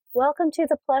Welcome to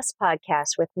the Plus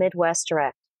podcast with Midwest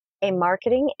Direct, a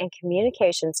marketing and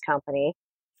communications company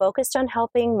focused on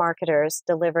helping marketers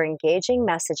deliver engaging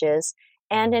messages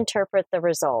and interpret the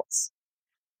results.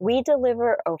 We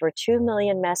deliver over 2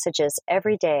 million messages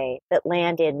every day that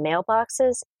land in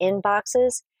mailboxes,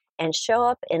 inboxes, and show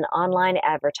up in online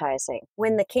advertising.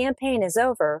 When the campaign is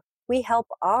over, we help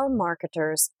our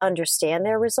marketers understand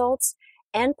their results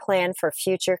and plan for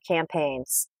future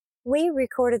campaigns. We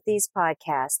recorded these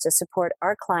podcasts to support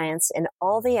our clients in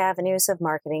all the avenues of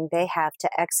marketing they have to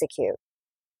execute.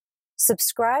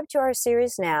 Subscribe to our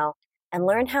series now and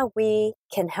learn how we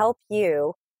can help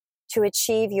you to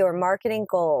achieve your marketing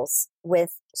goals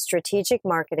with strategic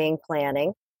marketing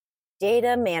planning,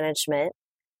 data management,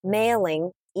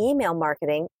 mailing, email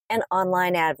marketing, and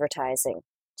online advertising.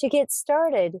 To get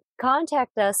started,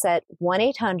 contact us at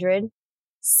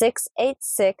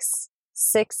 1-800-686-6666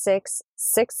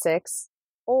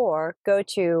 or go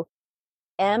to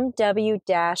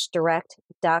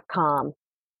mw-direct.com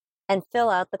and fill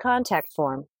out the contact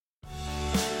form.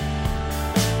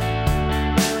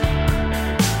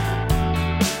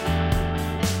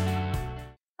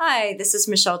 Hi, this is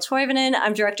Michelle Toivonen.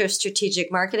 I'm Director of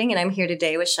Strategic Marketing, and I'm here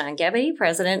today with Sean Gebbie,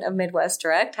 President of Midwest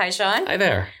Direct. Hi, Sean. Hi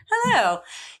there. Hello.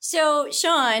 So,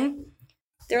 Sean,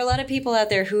 there are a lot of people out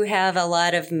there who have a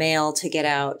lot of mail to get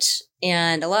out,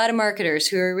 and a lot of marketers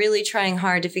who are really trying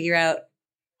hard to figure out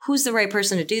who's the right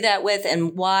person to do that with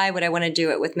and why would I want to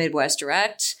do it with Midwest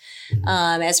Direct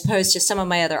as opposed to some of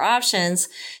my other options.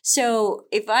 So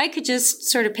if I could just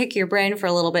sort of pick your brain for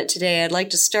a little bit today, I'd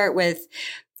like to start with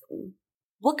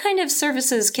what kind of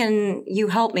services can you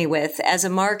help me with as a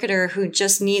marketer who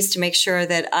just needs to make sure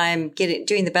that I'm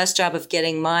doing the best job of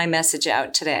getting my message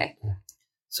out today?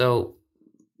 So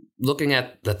looking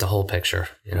at the whole picture,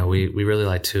 we really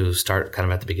like to start kind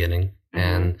of at the beginning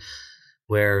and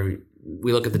where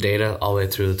we look at the data all the way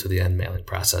through to the end mailing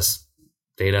process.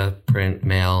 Data, print,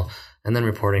 mail, and then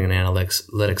reporting and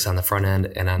analytics on the front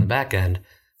end and on the back end.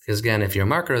 Because again, if you're a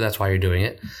marketer, that's why you're doing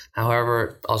it.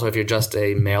 However, also if you're just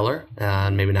a mailer,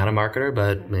 and maybe not a marketer,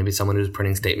 but maybe someone who's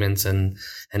printing statements and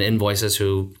invoices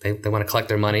who they want to collect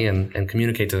their money and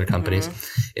communicate to their companies,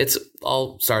 it's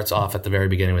all starts off at the very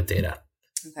beginning with data.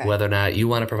 Okay. Whether or not you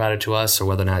want to provide it to us or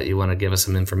whether or not you want to give us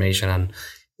some information on,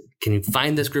 can you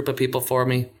find this group of people for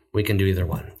me? We can do either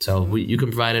one. So you can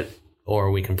provide it or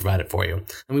we can provide it for you.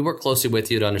 And we work closely with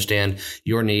you to understand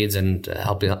your needs and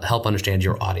help understand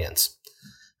your audience.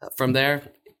 From there,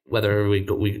 whether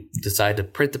we decide to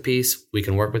print the piece, we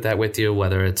can work with that with you.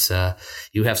 Whether it's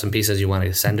you have some pieces you want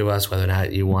to send to us, whether or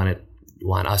not you want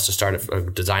us to start it or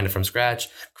design it from scratch,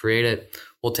 create it.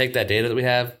 We'll take that data that we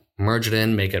have, merge it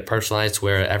in, make it personalized to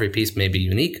where every piece may be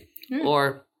unique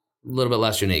or a little bit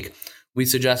less unique. We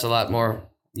suggest a lot more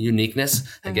uniqueness.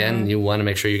 Again, you want to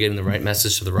make sure you're getting the right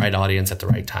message to the right audience at the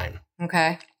right time.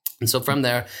 Okay. And so from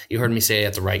there, you heard me say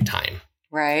at the right time.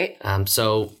 Right.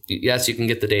 So yes, you can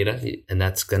get the data, and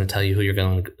that's going to tell you who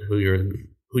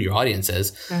your audience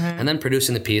is, and then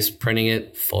producing the piece, printing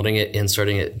it, folding it,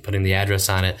 inserting it, putting the address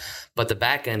on it. But the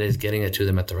back end is getting it to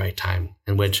them at the right time,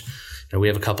 in which we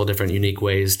have a couple different unique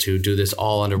ways to do this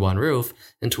all under one roof,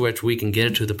 into which we can get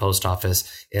it to the post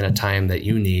office in a time that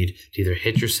you need to either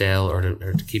hit your sale or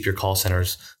to keep your call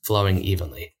centers flowing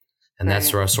evenly. And that's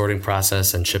through our sorting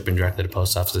process and shipping directly to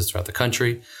post offices throughout the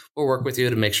country. We'll work with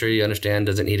you to make sure you understand,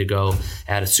 does it need to go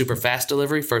at a super fast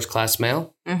delivery, first class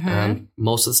mail?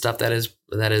 Most of the stuff that is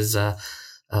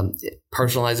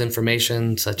personalized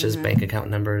information, such as bank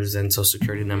account numbers and social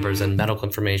security numbers and medical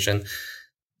information,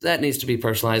 that needs to be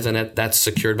personalized, and that's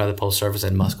secured by the Post Service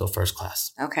and must go first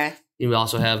class. Okay. You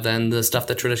also have then the stuff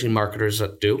that traditionally marketers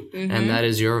do, and that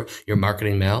is your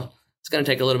marketing mail. It's going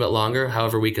to take a little bit longer.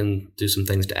 However, we can do some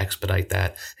things to expedite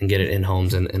that and get it in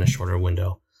homes in a shorter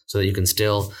window so that you can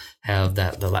still have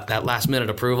that last minute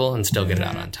approval and still get it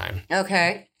out on time.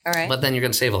 Okay. All right. But then you're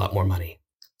going to save a lot more money.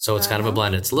 So it's kind of a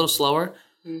blend. It's a little slower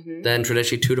than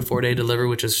traditionally 2 to 4 day delivery,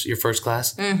 which is your first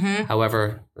class.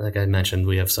 However, like I mentioned,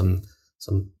 we have some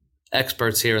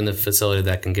experts here in the facility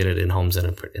that can get it in homes in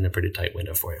a pretty tight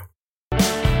window for you.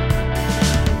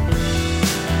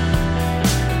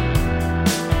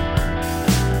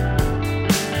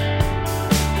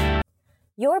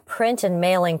 Your print and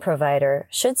mailing provider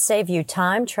should save you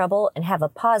time, trouble, and have a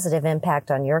positive impact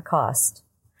on your cost.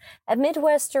 At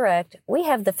Midwest Direct, we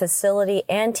have the facility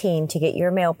and team to get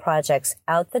your mail projects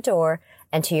out the door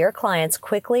and to your clients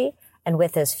quickly and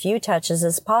with as few touches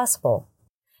as possible.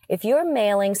 If your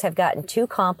mailings have gotten too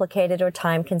complicated or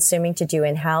time-consuming to do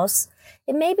in-house,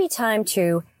 it may be time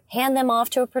to hand them off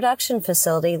to a production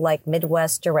facility like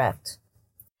Midwest Direct.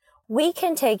 We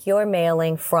can take your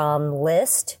mailing from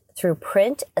list through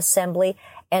print, assembly,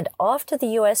 and off to the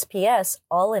USPS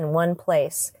all in one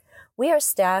place. We are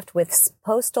staffed with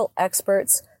postal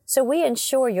experts, so we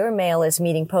ensure your mail is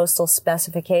meeting postal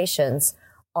specifications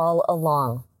all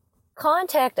along.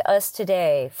 Contact us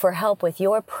today for help with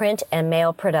your print and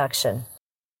mail production.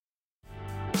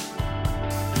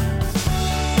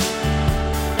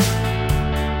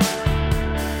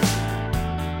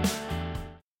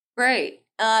 Right.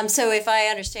 So if I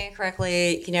understand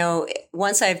correctly,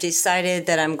 once I've decided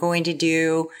that I'm going to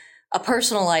do a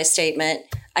personalized statement,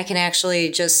 I can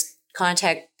actually just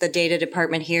contact the data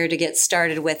department here to get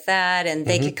started with that, and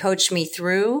they could coach me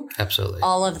through Absolutely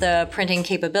all of the printing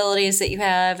capabilities that you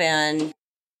have, and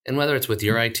whether it's with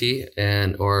your IT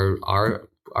or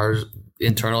our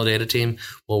internal data team,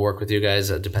 we'll work with you guys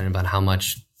depending on how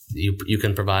much you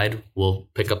can provide. We'll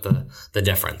pick up the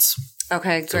difference.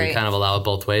 Okay, great. So we kind of allow it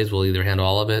both ways. We'll either handle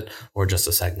all of it or just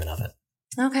a segment of it.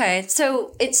 Okay,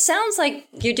 so it sounds like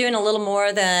you're doing a little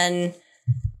more than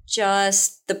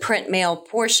just the print mail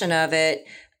portion of it.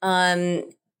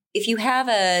 If you have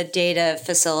a data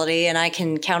facility and I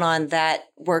can count on that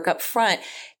work up front,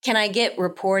 can I get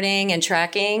reporting and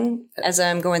tracking as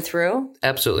I'm going through?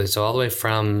 Absolutely. So all the way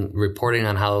from reporting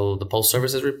on how the Postal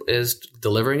Service is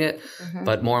delivering it,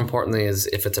 but more importantly is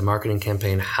if it's a marketing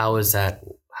campaign, how is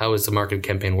the marketing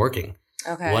campaign working?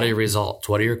 Okay. What are your results?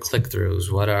 What are your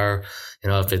click-throughs? What are,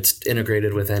 if it's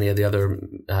integrated with any of the other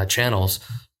channels,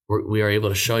 we are able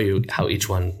to show you how each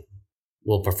one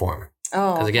will perform.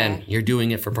 Oh, because again, you're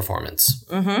doing it for performance.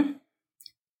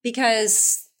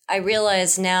 Because I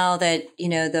realize now that,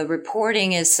 the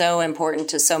reporting is so important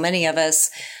to so many of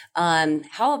us.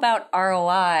 How about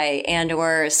ROI and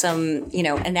or some,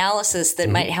 analysis that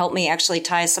might help me actually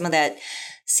tie some of that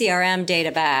CRM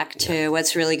data back to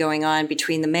what's really going on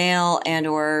between the mail and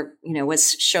or,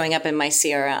 what's showing up in my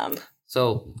CRM?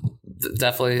 So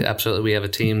definitely, absolutely. We have a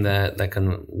team that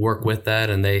can work with that.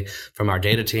 And they, from our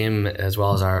data team, as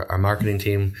well as our marketing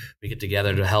team, we get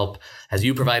together to help as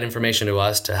you provide information to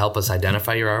us to help us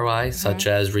identify your ROI, such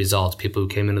as results, people who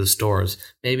came into the stores,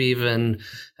 maybe even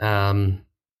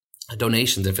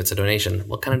donations. If it's a donation,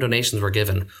 what kind of donations were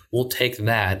given? We'll take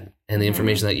that and the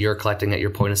information that you're collecting at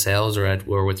your point of sales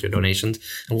or with your donations,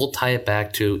 and we'll tie it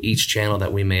back to each channel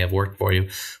that we may have worked for you.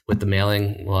 With the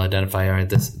mailing, we'll identify, all right,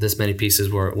 this many pieces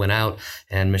went out,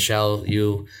 and Michelle,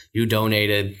 you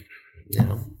donated,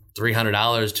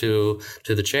 $300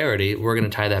 to the charity. We're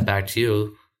going to tie that back to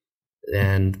you,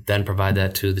 and then provide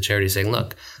that to the charity, saying,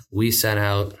 look, we sent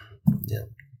out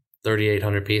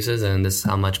 3,800 pieces, and this is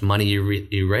how much money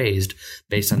you raised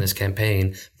based on this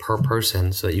campaign per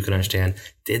person, so that you can understand,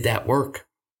 did that work?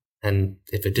 And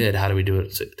if it did, how do we do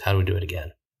it? How do we do it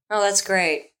again? Oh, that's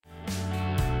great.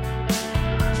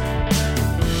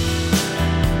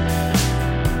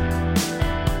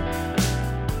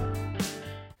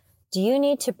 Do you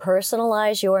need to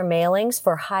personalize your mailings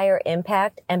for higher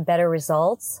impact and better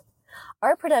results?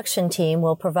 Our production team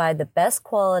will provide the best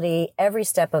quality every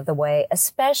step of the way,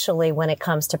 especially when it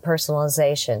comes to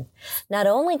personalization. Not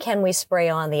only can we spray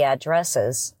on the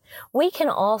addresses, we can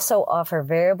also offer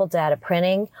variable data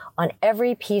printing on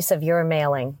every piece of your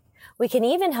mailing. We can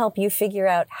even help you figure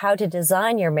out how to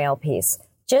design your mail piece.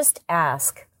 Just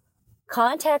ask.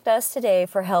 Contact us today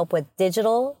for help with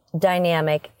digital,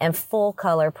 dynamic, and full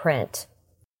color print.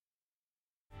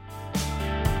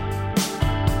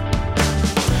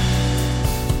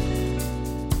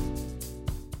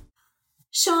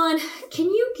 Sean, can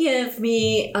you give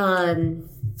me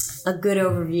a good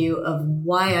overview of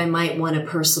why I might want to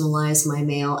personalize my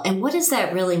mail? And what does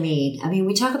that really mean? I mean,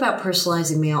 we talk about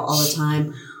personalizing mail all the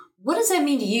time. What does that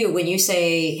mean to you when you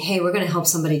say, hey, we're going to help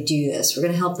somebody do this? We're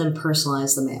going to help them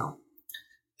personalize the mail.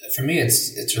 For me,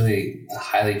 it's really a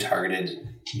highly targeted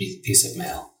piece of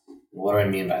mail. What do I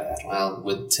mean by that? Well,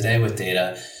 with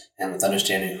data and with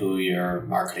understanding who you're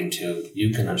marketing to,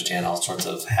 you can understand all sorts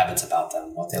of habits about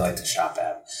them, what they like to shop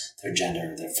at, their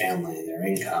gender, their family, their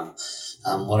income,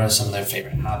 what are some of their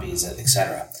favorite hobbies,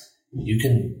 etc. You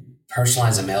can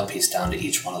personalize a mail piece down to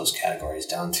each one of those categories,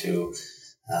 down to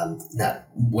not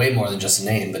way more than just a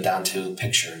name, but down to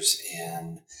pictures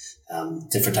and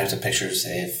different types of pictures.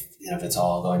 Say if it's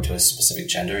all going to a specific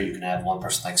gender, you can have one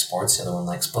person likes sports, the other one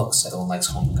likes books, the other one likes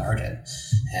home and garden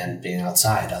and being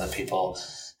outside. Other people,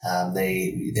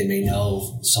 they may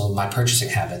know some of my purchasing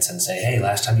habits and say, hey,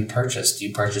 last time you purchased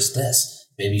this.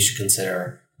 Maybe you should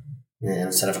consider,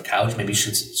 instead of a couch, maybe you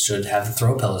should have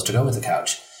throw pillows to go with the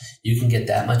couch. You can get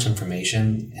that much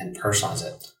information and personalize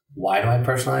it. Why do I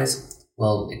personalize?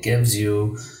 Well, it gives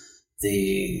you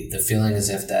the feeling as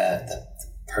if that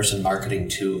person marketing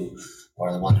to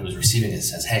or the one who is receiving it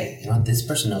says, hey, you know what, this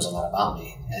person knows a lot about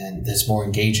me, and it's more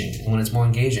engaging. And when it's more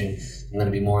engaging, I'm going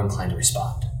to be more inclined to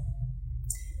respond.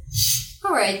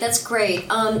 All right, that's great.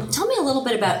 Tell me a little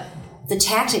bit about the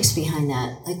tactics behind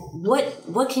that. Like,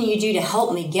 what can you do to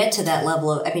help me get to that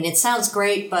level of? I mean, it sounds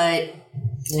great, but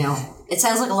it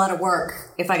sounds like a lot of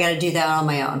work if I got to do that on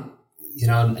my own.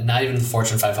 Not even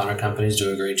Fortune 500 companies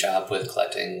do a great job with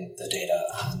collecting the data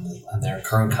on their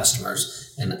current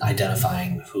customers and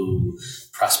identifying who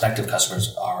prospective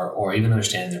customers are, or even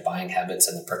understanding their buying habits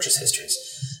and their purchase histories.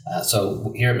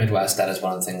 So here at Midwest, that is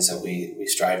one of the things that we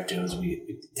strive to do is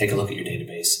we take a look at your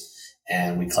database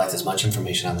and we collect as much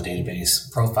information on the database,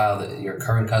 profile your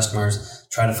current customers,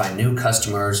 try to find new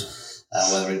customers,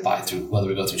 whether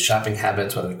we go through shopping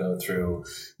habits, whether we go through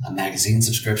magazine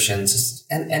subscriptions,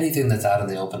 and anything that's out in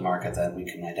the open market that we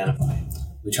can identify.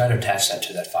 We try to attach that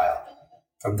to that file.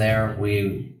 From there,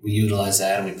 we utilize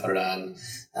that and we put it on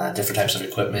different types of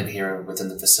equipment here within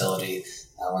the facility.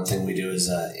 One thing we do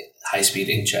is high-speed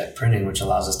inkjet printing, which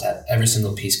allows us to have every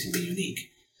single piece can be unique.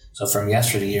 So from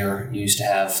yesteryear, you used to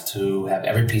have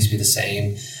every piece be the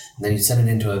same, and then you'd send it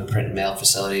into a print and mail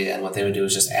facility, and what they would do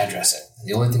is just address it. And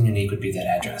the only thing unique would be that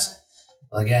address.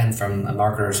 Well, again, from a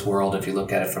marketer's world, if you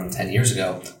look at it from 10 years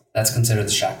ago, that's considered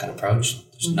the shotgun approach.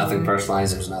 There's nothing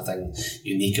personalized. There's nothing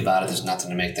unique about it. There's nothing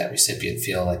to make that recipient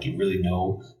feel like you really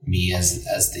know me as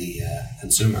the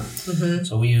consumer. Mm-hmm.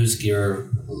 So we use gear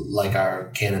like our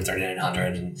Canon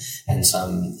 3900 and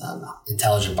some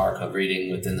intelligent barcode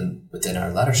reading within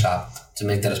our letter shop to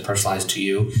make that as personalized to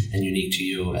you and unique to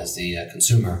you as the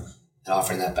consumer, and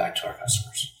offering that back to our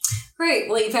customers. Great.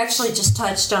 Well, you've actually just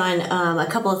touched on a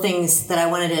couple of things that I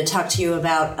wanted to talk to you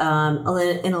about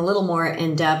in a little more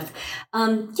in depth.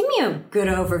 Give me a good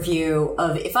overview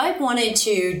of if I wanted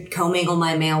to commingle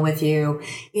my mail with you,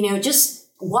 just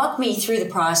walk me through the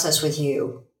process with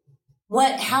you.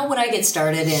 How would I get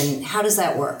started and how does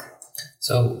that work?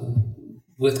 So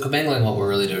with commingling, what we're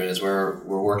really doing is we're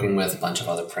working with a bunch of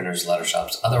other printers, letter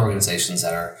shops, other organizations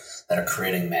that are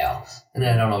creating mail. And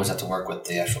I don't always have to work with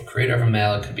the actual creator of a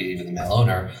mail. It could be even the mail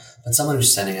owner, but someone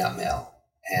who's sending out mail.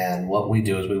 And what we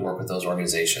do is we work with those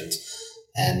organizations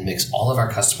and mix all of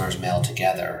our customers' mail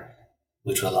together,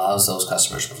 which allows those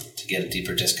customers to get a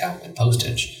deeper discount in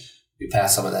postage. We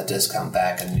pass some of that discount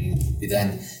back, and we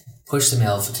then push the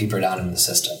mail deeper down in the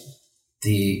system.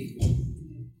 The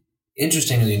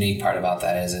interesting and unique part about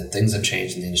that is that things have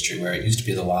changed in the industry, where it used to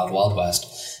be the wild, wild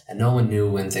west, and no one knew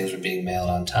when things were being mailed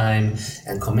on time,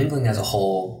 and commingling as a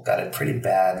whole got a pretty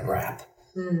bad rap.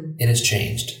 It has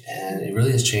changed, and it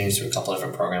really has changed through a couple of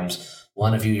different programs.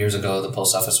 One, a few years ago, the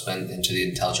post office went into the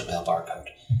intelligent mail barcode,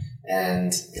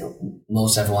 and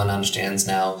most everyone understands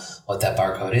now what that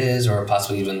barcode is, or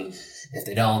possibly even if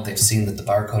they don't, they've seen that the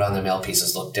barcode on their mail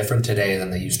pieces look different today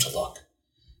than they used to look.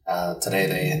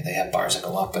 Today they have bars that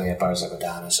go up and they have bars that go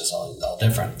down. It's just all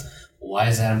different. Why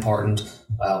is that important?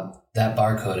 Well, that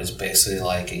barcode is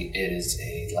basically it is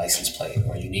a license plate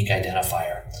or a unique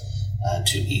identifier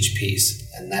to each piece.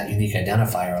 And that unique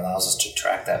identifier allows us to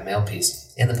track that mail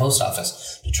piece in the post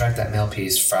office, to track that mail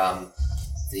piece from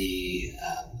the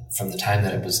time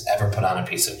that it was ever put on a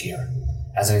piece of gear.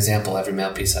 As an example, every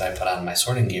mail piece that I put on my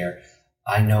sorting gear,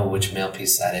 I know which mail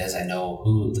piece that is. I know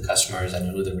who the customer is. I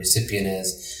know who the recipient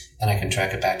is, and I can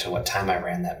track it back to what time I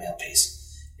ran that mail piece.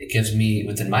 It gives me,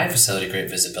 within my facility,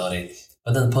 great visibility,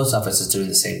 but then the post office is doing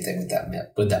the same thing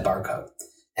with that barcode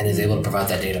and is able to provide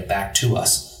that data back to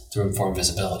us through informed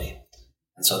visibility.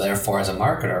 And so therefore, as a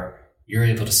marketer, you're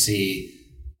able to see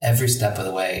every step of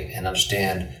the way and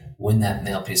understand when that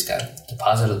mail piece got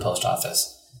deposited to the post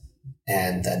office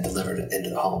and then delivered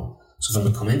into the home. So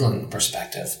from a commingling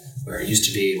perspective, where it used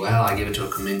to be, well, I give it to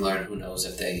a commingler and who knows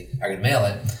if they are going to mail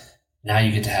it, now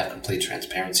you get to have complete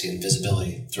transparency and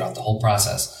visibility throughout the whole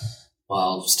process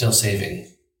while still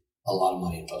saving a lot of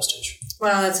money in postage.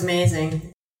 Wow, that's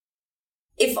amazing.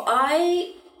 If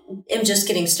I am just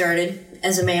getting started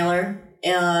as a mailer,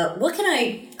 what can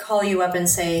I call you up and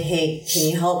say, hey, can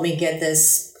you help me get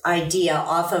this idea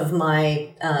off of my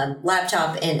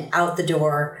laptop and out the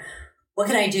door? What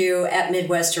can I do at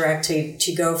Midwest Direct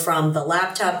to go from the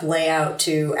laptop layout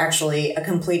to actually a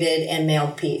completed and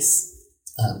mailed piece?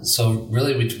 So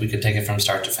really, we could take it from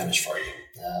start to finish for you.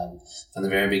 From the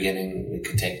very beginning, we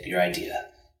could take your idea.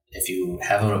 If you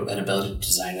have an ability to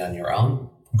design it on your own,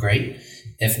 great.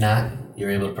 If not, you're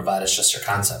able to provide us just your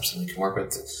concepts, and we can work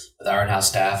with our in-house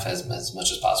staff as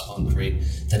much as possible and create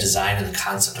the design and the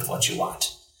concept of what you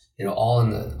want.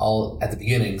 All at the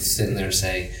beginning, sitting there to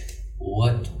say,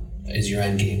 what is your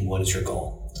end game? What is your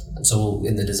goal? And so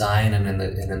in the design and in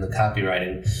the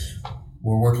copywriting,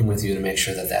 we're working with you to make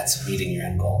sure that that's meeting your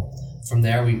end goal. from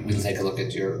there, we'll take a look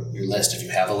at your list. If you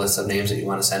have a list of names that you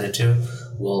want to send it to,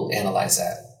 we'll analyze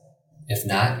that. If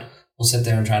not, we'll sit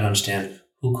there and try to understand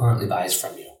who currently buys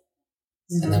from you.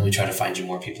 Mm-hmm. And then we try to find you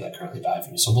more people that currently buy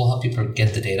from you. So we'll help you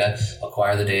get the data,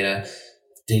 acquire the data,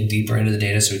 dig deeper into the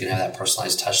data so we can have that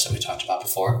personalized touch that we talked about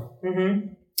before.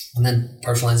 Mm-hmm. And then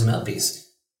personalize the mail piece.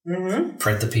 Mm-hmm.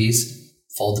 Print the piece,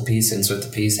 fold the piece, insert the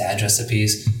piece, address the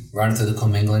piece, run it through the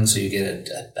commingling so you get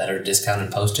a better discount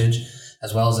in postage,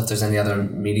 as well as if there's any other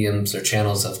mediums or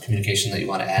channels of communication that you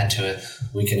want to add to it,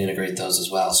 we can integrate those as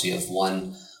well. So you have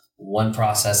one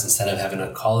process instead of having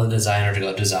to call the designer to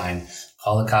go design,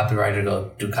 call the copywriter to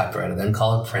go do copywriter, then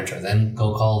call a printer, then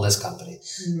go call a list company,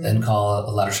 then call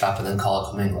a letter shop, and then call a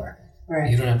commingler.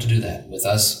 Right. You don't have to do that. With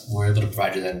us, we're able to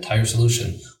provide you that entire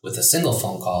solution with a single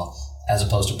phone call as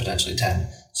opposed to potentially 10.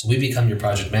 So we become your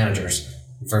project managers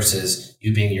versus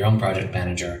you being your own project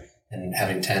manager and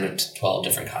having 10 or 12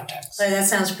 different contacts. That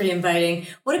sounds pretty inviting.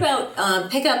 What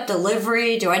about pickup,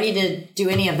 delivery? Do I need to do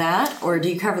any of that, or do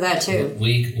you cover that too?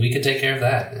 We could take care of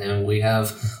that. And we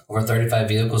have over 35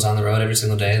 vehicles on the road every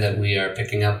single day that we are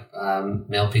picking up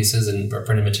mail pieces and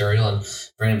printed material and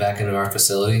bringing back into our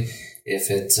facility. If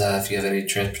you have any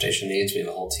transportation needs, we have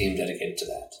a whole team dedicated to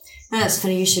that. That's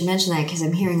funny you should mention that because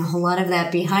I'm hearing a whole lot of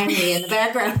that behind me in the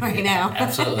background right now.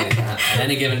 Absolutely. On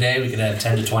any given day, we could have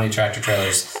 10 to 20 tractor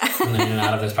trailers coming in and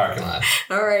out of this parking lot.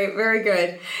 All right. Very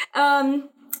good.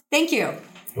 Thank you.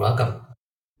 You're welcome.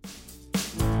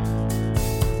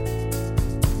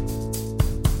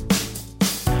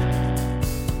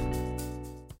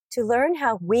 To learn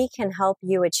how we can help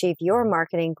you achieve your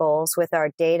marketing goals with our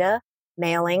data,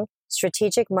 mailing,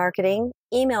 strategic marketing,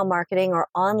 email marketing, or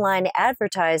online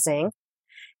advertising,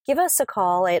 give us a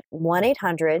call at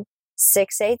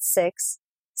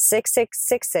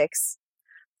 1-800-686-6666.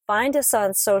 Find us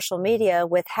on social media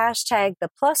with hashtag the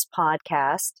Plus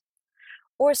Podcast,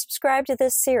 or subscribe to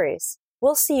this series.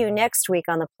 We'll see you next week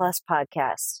on the Plus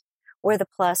Podcast, where the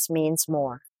plus means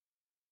more.